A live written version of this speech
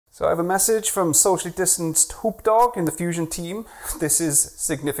So I have a message from socially distanced Hoop Dog in the Fusion team. This is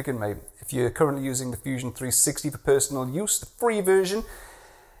significant, mate. If you're currently using the Fusion 360 for personal use, the free version,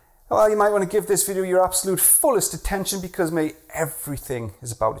 well, you might want to give this video your absolute fullest attention because, mate, everything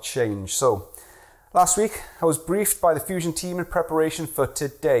is about to change. So last week, I was briefed by the Fusion team in preparation for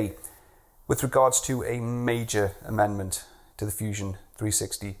today with regards to a major amendment to the Fusion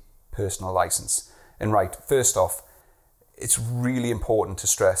 360 personal license. And right, first off, it's really important to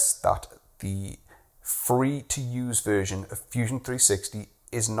stress that the free to use version of Fusion 360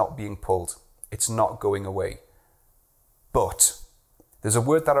 is not being pulled. It's not going away. But there's a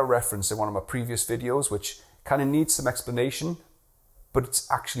word that I referenced in one of my previous videos which kind of needs some explanation, but it's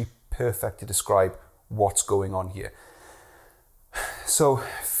actually perfect to describe what's going on here. So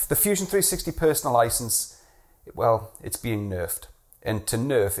the Fusion 360 personal license, well, it's being nerfed. And to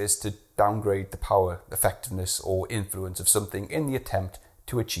nerf is to downgrade the power, effectiveness, or influence of something in the attempt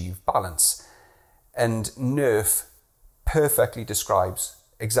to achieve balance. And nerf perfectly describes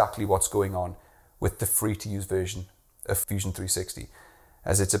exactly what's going on with the free-to-use version of Fusion 360,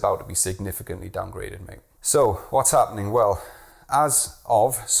 as it's about to be significantly downgraded, mate. So what's happening? Well, as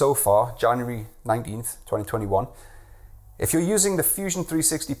of so far, January 19th, 2021, if you're using the Fusion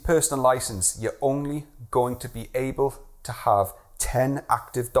 360 personal license, you're only going to be able to have 10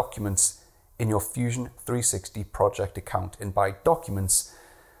 active documents in your Fusion 360 project account. And by documents,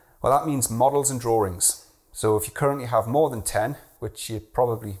 well, that means models and drawings. So if you currently have more than 10, which you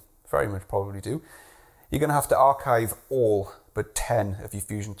probably, very much probably do, you're going to have to archive all but 10 of your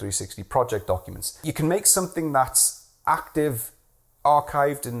Fusion 360 project documents. You can make something that's active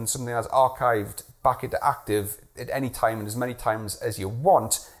archived and something that's archived back into active at any time and as many times as you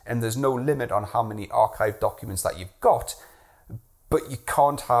want, and there's no limit on how many archived documents that you've got. But you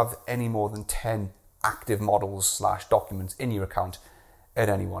can't have any more than 10 active models / documents in your account at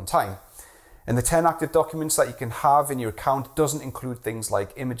any one time. And the 10 active documents that you can have in your account doesn't include things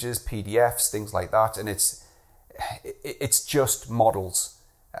like images, PDFs, things like that. And it's just models.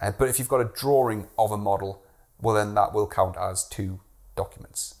 But if you've got a drawing of a model, well, then that will count as 2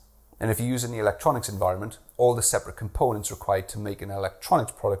 documents. And if you use in the electronics environment, all the separate components required to make an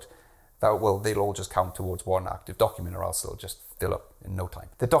electronics product, they'll all just count towards 1 active document, or else they'll just fill up in no time.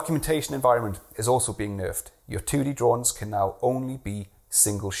 The documentation environment is also being nerfed. Your 2D drawings can now only be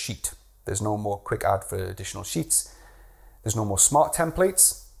single sheet. There's no more quick add for additional sheets. There's no more smart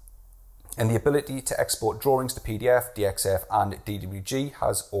templates. And the ability to export drawings to PDF, DXF, and DWG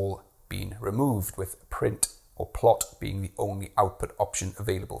has all been removed, with print or plot being the only output option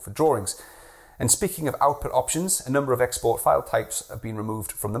available for drawings. And speaking of output options, a number of export file types have been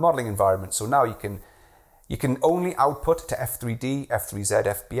removed from the modeling environment. So now you can only output to F3D,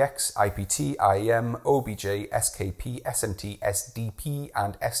 F3Z, FBX, IPT, IEM, OBJ, SKP, SMT, SDP,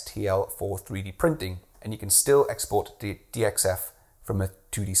 and STL for 3D printing. And you can still export to DXF from a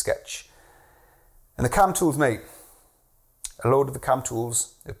 2D sketch. And the CAM tools, mate, a load of the CAM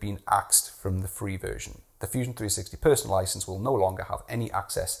tools have been axed from the free version. The Fusion 360 personal license will no longer have any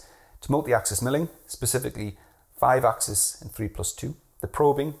access to multi-axis milling, specifically 5-axis and 3+2, the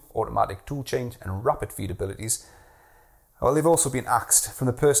probing, automatic tool change, and rapid feed abilities. Well, they've also been axed from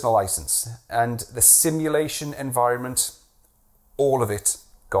the personal license, and the simulation environment, all of it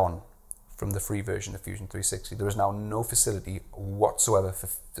gone from the free version of Fusion 360. There is now no facility whatsoever for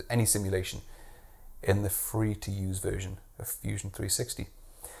any simulation in the free to use version of Fusion 360.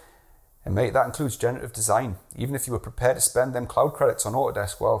 And mate, that includes generative design. Even if you were prepared to spend them cloud credits on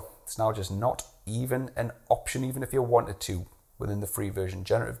Autodesk, well, it's now just not even an option, even if you wanted to. Within the free version,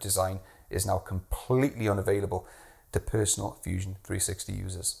 generative design is now completely unavailable to personal Fusion 360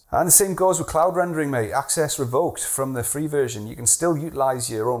 users. And the same goes with cloud rendering, mate. Access revoked from the free version. You can still utilize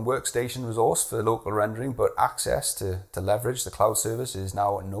your own workstation resource for local rendering, but access to leverage the cloud service is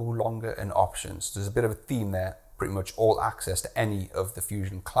now no longer an option. So there's a bit of a theme there. Pretty much all access to any of the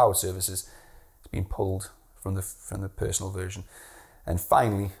Fusion cloud services has been pulled from the personal version. And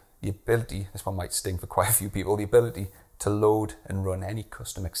finally, the ability, this one might sting for quite a few people, the ability to load and run any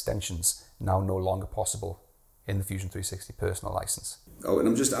custom extensions now no longer possible in the Fusion 360 personal license. Oh, and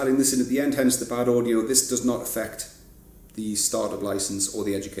I'm just adding this in at the end, hence the bad audio. This does not affect the startup license or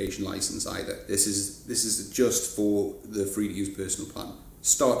the education license either. This is just for the free to use personal plan.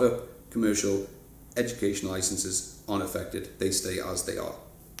 Startup, commercial, education licenses unaffected. They stay as they are.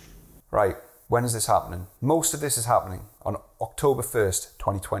 Right. When is this happening? Most of this is happening on October 1st,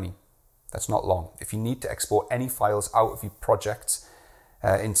 2020. That's not long. If you need to export any files out of your projects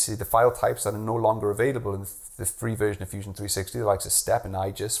into the file types that are no longer available in the free version of Fusion 360, the likes of STEP and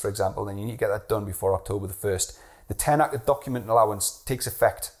IGES, for example, then you need to get that done before October the 1st. The 10 active document allowance takes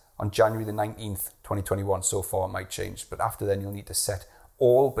effect on January the 19th, 2021. So far it might change, but after then you'll need to set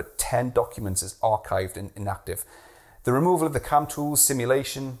all but 10 documents as archived and inactive. The removal of the CAM tools,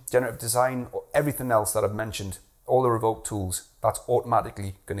 simulation, generative design, or everything else that I've mentioned, all the revoked tools, that's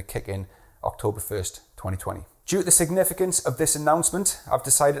automatically going to kick in October 1st, 2020. Due to the significance of this announcement, I've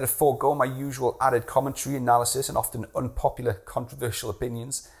decided to forego my usual added commentary, analysis, and often unpopular, controversial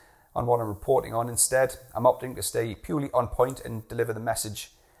opinions on what I'm reporting on. Instead, I'm opting to stay purely on point and deliver the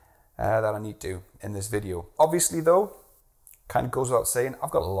message that I need to in this video. Obviously though, kind of goes without saying,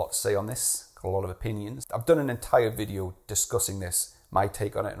 I've got a lot to say on this. A lot of opinions. I've done an entire video discussing this, my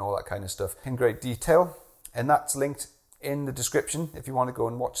take on it and all that kind of stuff in great detail, and that's linked in the description if you want to go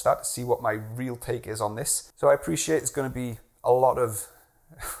and watch that to see what my real take is on this. So I appreciate there's going to be a lot of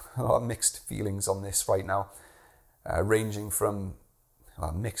mixed feelings on this right now, ranging from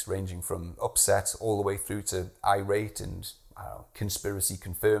upset all the way through to irate and conspiracy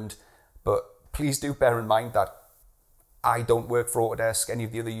confirmed. But please do bear in mind that I don't work for Autodesk. Any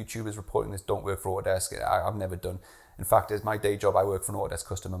of the other YouTubers reporting this don't work for Autodesk. I've never done. In fact, as my day job, I work for an Autodesk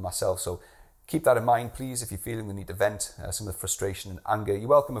customer myself. So keep that in mind, please, if you're feeling the need to vent some of the frustration and anger. You're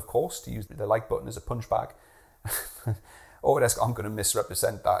welcome, of course, to use the like button as a punch bag. Autodesk aren't going to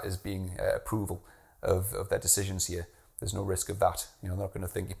misrepresent that as being approval of their decisions here. There's no risk of that. They're not going to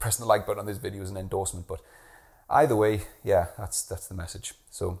think you're pressing the like button on this video as an endorsement. But either way, yeah, that's the message.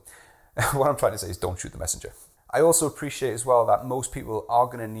 So what I'm trying to say is don't shoot the messenger. I also appreciate as well that most people are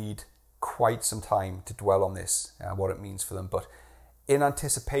going to need quite some time to dwell on this, what it means for them. But in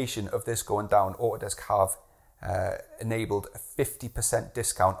anticipation of this going down, Autodesk have enabled a 50%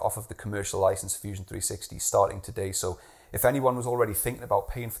 discount off of the commercial license of Fusion 360 starting today. So if anyone was already thinking about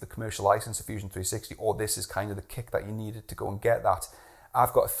paying for the commercial license of Fusion 360, or this is kind of the kick that you needed to go and get that,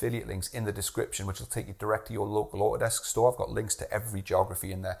 I've got affiliate links in the description which will take you direct to your local Autodesk store. I've got links to every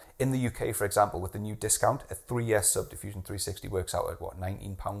geography in there. In the UK, for example, with the new discount, a 3-year sub to Fusion 360 works out at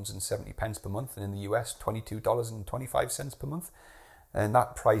 £19.70 per month, and in the US, $22.25 per month. And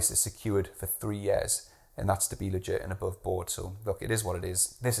that price is secured for 3 years, and that's to be legit and above board. So look, it is what it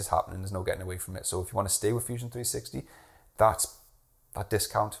is. This is happening. There's no getting away from it. So if you want to stay with Fusion 360, that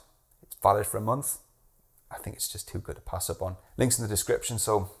discount, it's valid for a month. I think it's just too good to pass up on. Links in the description.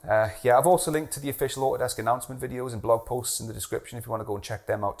 So yeah, I've also linked to the official Autodesk announcement videos and blog posts in the description if you want to go and check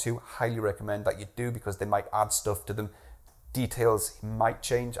them out too. Highly recommend that you do, because they might add stuff to them. Details might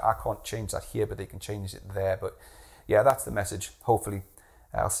change. I can't change that here, but they can change it there. But yeah, that's the message. Hopefully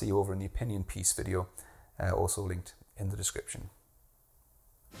I'll see you over in the opinion piece video, also linked in the description.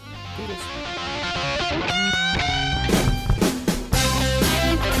 Doodles.